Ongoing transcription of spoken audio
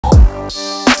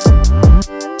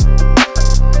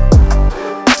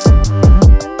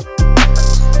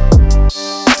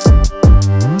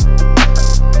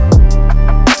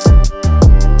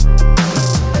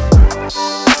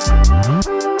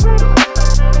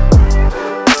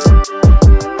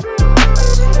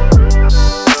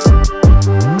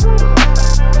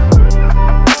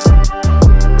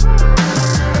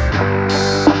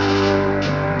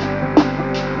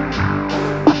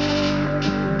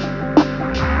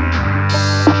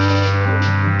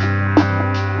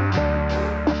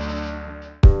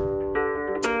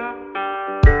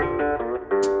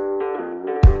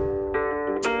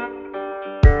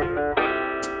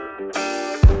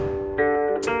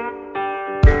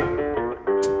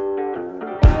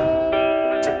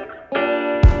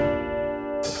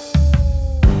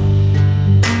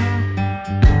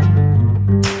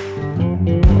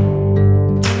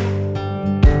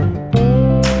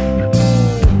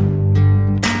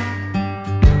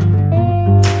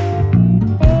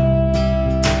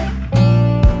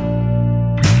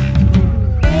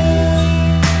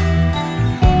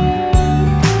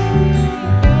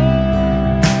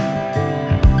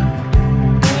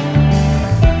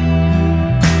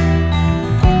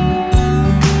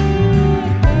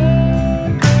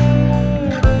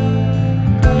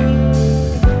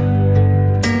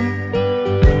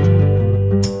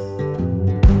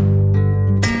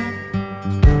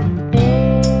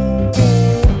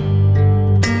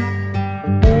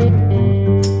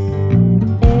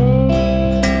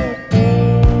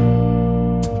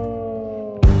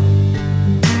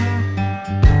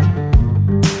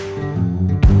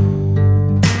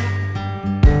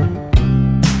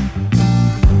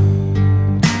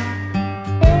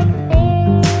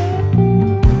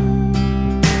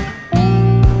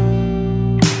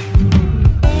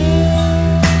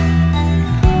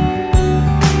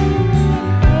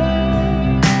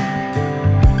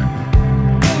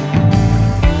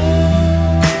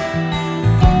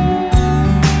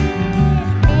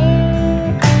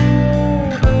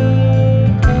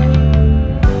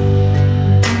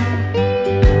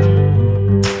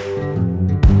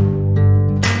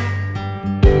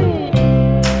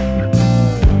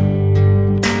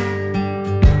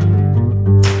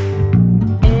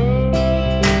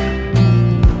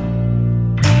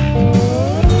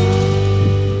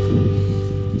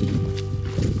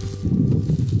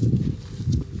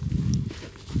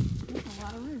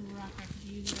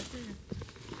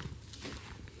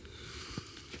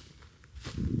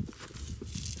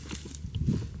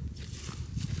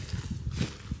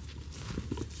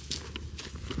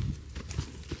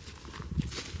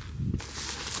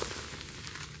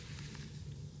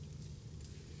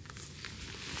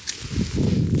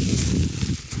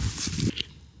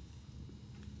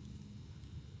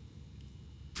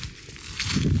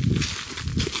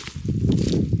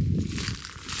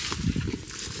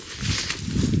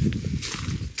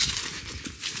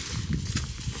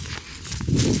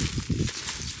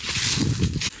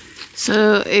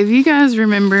So if you guys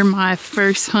remember my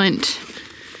first hunt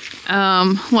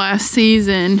last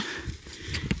season,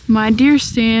 my deer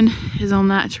stand is on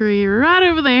that tree right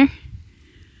over there.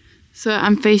 So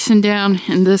I'm facing down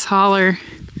in this holler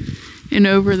and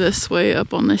over this way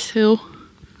up on this hill.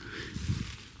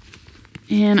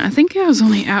 And I think I was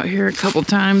only out here a couple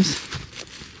times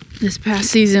this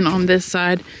past season on this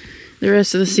side. The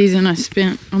rest of the season I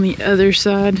spent on the other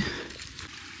side.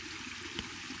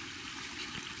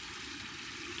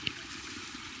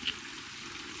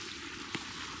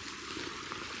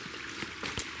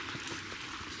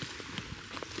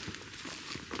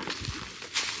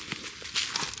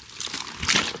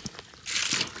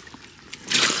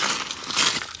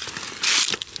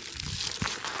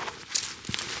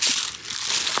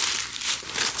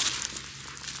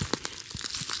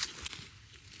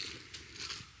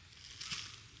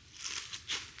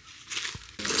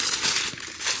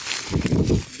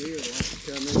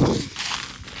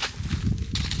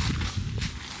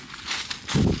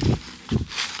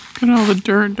 Look at all the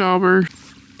dirt dauber.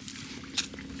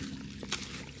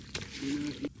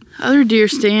 Other deer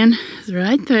stand is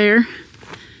right there,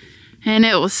 and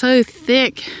it was so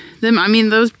thick.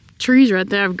 Those trees right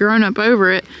there have grown up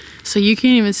over it, so you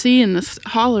can't even see in this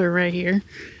holler right here.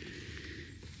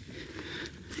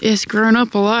 It's grown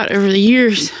up a lot over the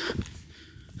years.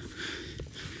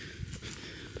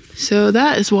 So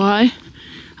that is why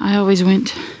I always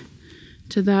went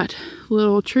to that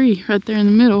little tree right there in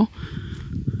the middle.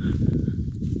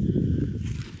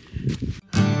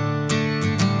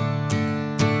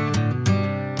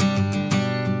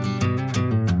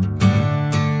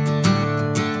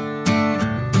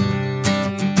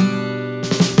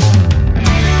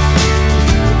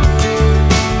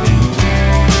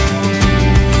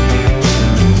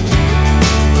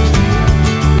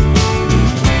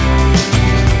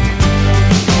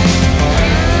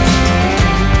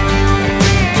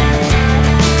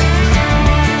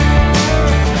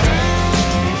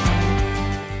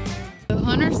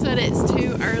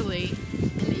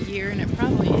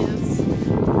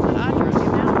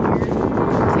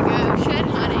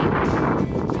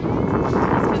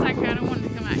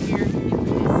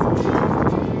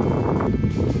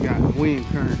 wind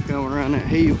current coming around that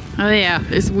hill. Oh yeah,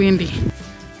 it's windy.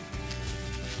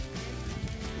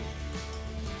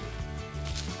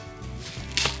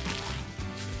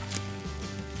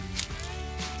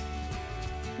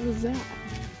 What is that?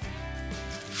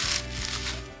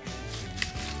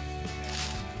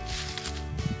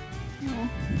 Oh.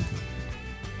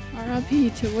 R.I.P.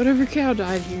 to whatever cow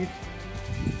died here.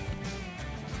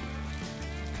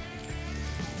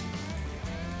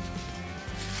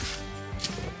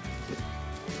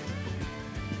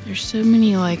 There's so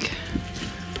many like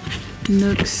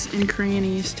nooks and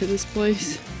crannies to this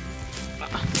place. Go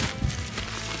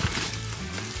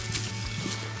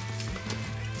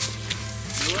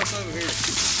up over here.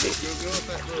 Go up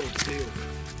that little hill.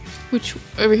 Which,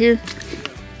 over here?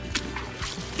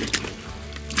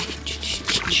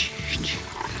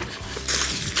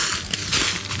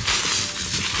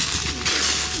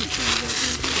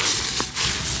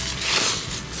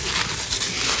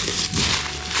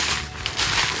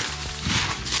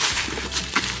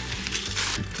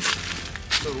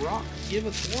 The rocks give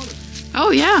us water.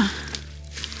 Oh yeah.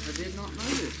 I did not know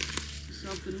this. It's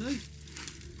something new.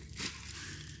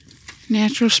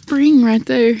 Natural spring right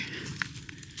there.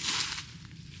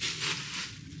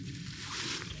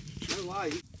 No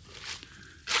light.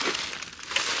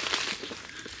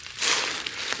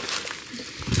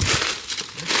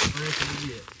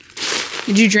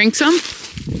 Did you drink some?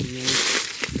 Yeah.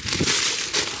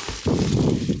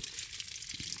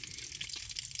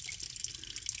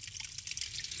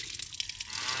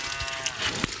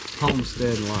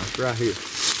 Homestead life right here.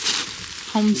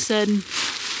 Homestead.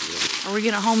 Are we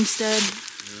gonna homestead?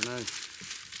 I don't know.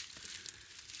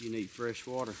 If you need fresh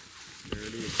water, there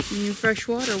it is. You need fresh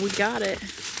water? We got it.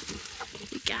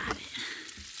 We got it.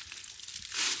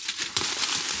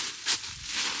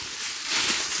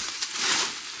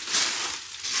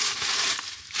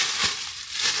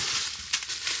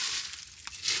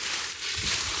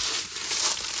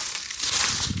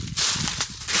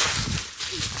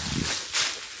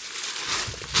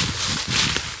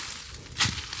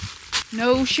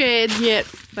 No sheds yet,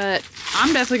 but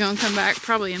I'm definitely gonna come back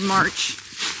probably in March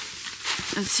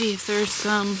and see if there's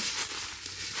some.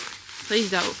 Please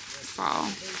don't fall.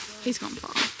 He's gonna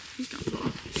fall. He's gonna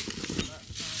fall.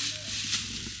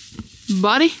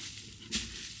 Buddy?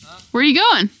 Where are you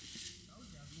going?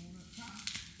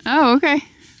 Oh, okay.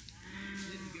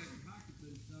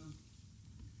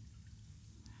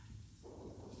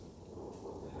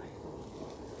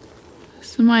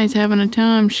 Somebody's having a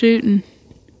time shooting.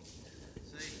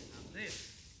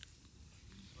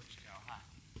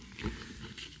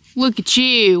 Look at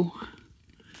you,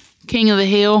 king of the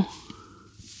hill.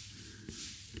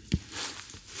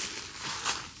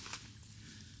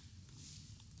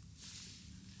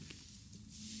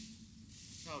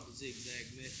 Called the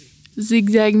zigzag method.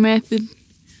 Zigzag method.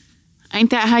 Ain't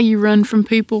that how you run from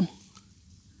people?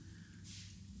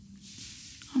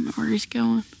 I don't know where he's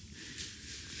going.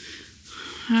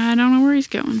 I don't know where he's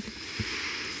going.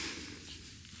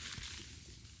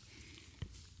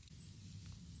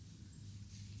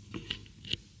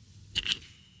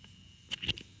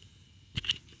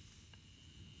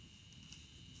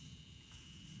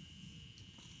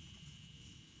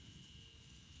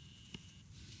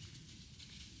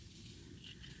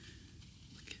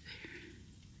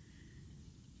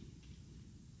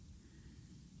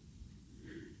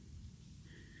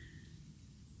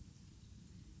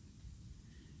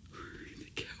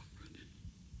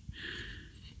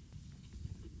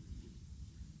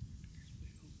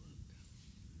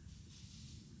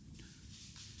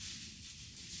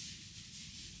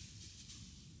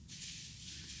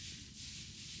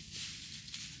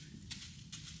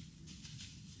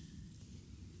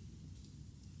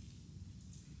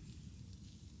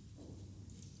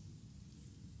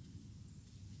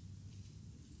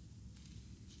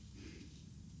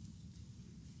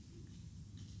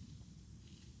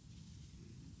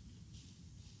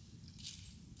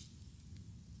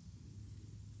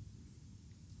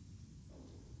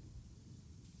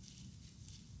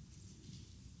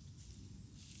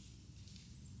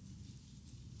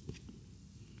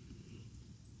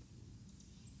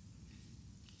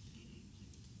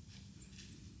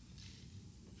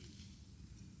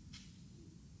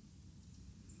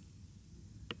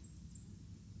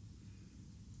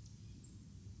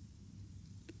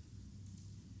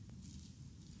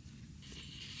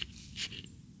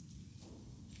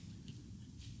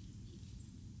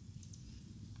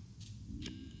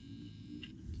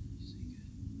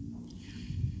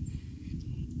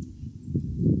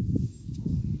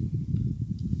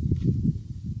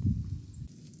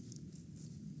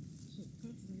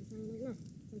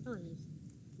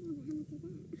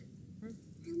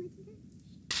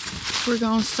 We're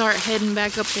gonna start heading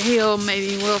back up the hill.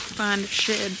 Maybe we'll find a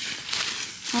shed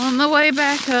on the way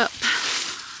back up.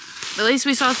 At least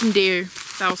we saw some deer.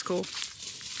 That was cool.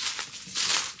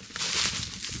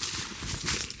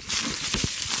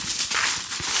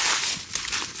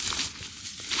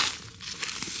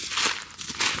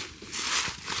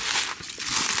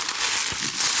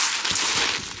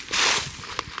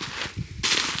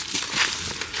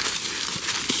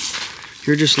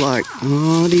 You're just like,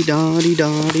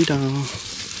 oh-dee-da-dee-da-dee-da. Well,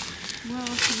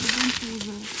 eventually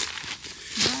the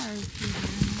briars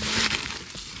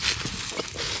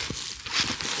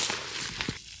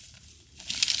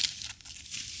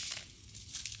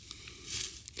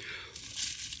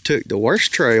Took the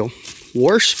worst trail,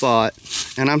 worst spot,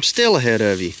 and I'm still ahead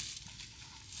of you.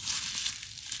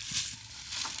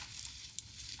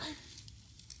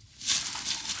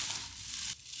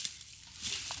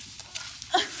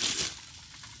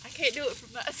 I can't do it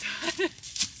from that side.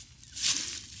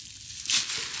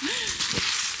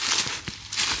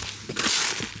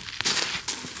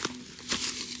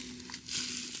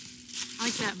 I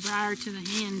like that briar to the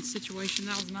hand situation.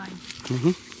 That was nice.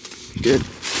 Mm-hmm. Good.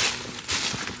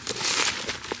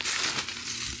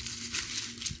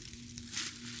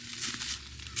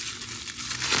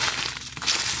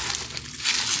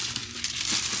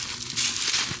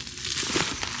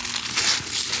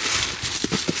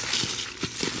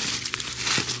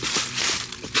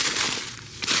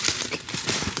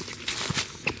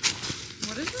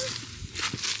 What is this?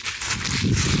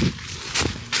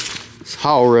 It's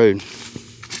Hall Road.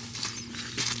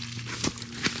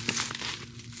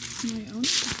 Do we own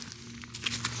it?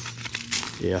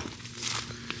 Yeah.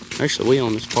 Actually, we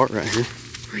own this part right here.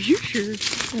 Are you sure?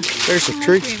 There's a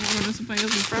tree. We ain't on somebody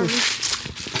else's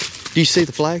property. Do you see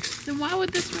the flags? Then why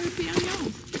would this road be on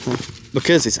y'all?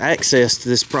 Because it's access to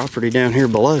this property down here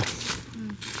below.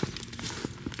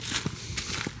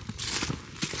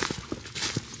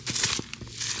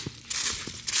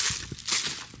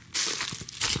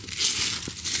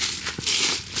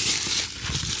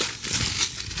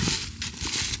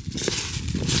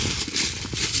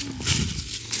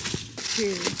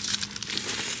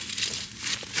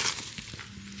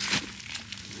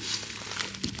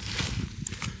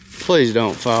 Please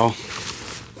don't fall.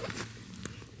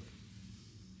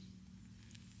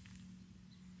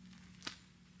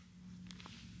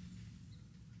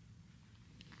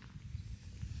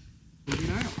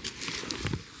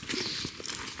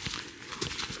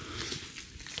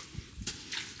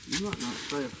 You might not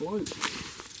stay afloat.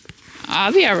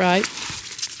 I'll be alright.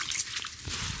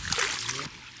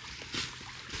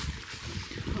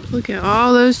 Look at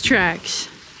all those tracks.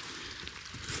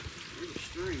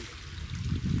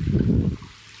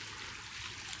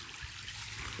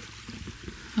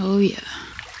 Oh yeah.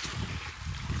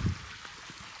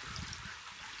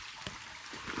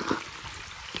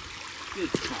 Good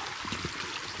spot.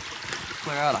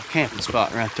 Clear out a camping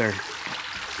spot right there.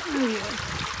 Oh yeah.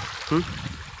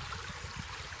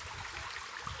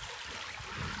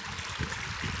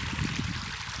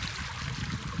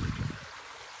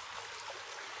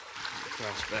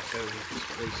 Cross back over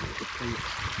this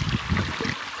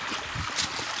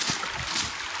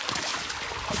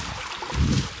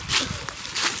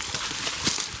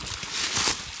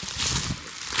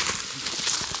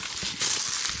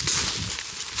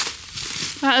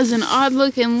That is an odd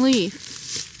looking leaf.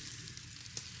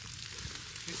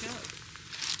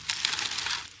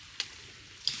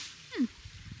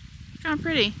 Kind of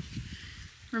pretty.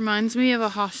 Reminds me of a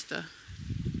hosta.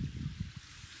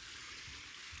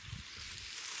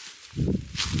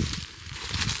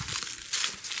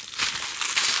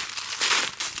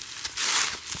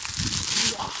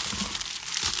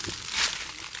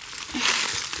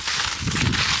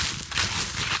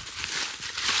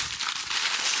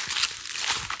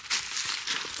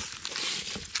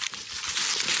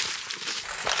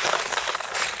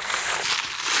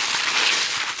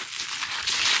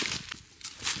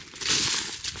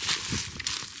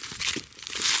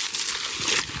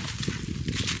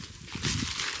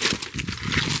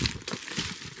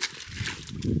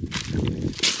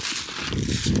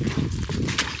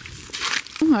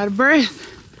 I'm out of breath.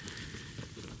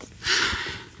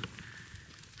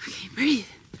 I can't breathe.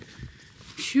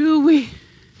 Shoo-wee.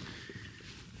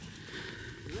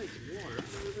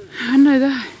 I know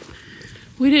that.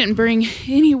 We didn't bring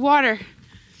any water.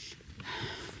 I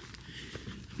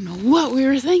don't know what we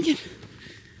were thinking.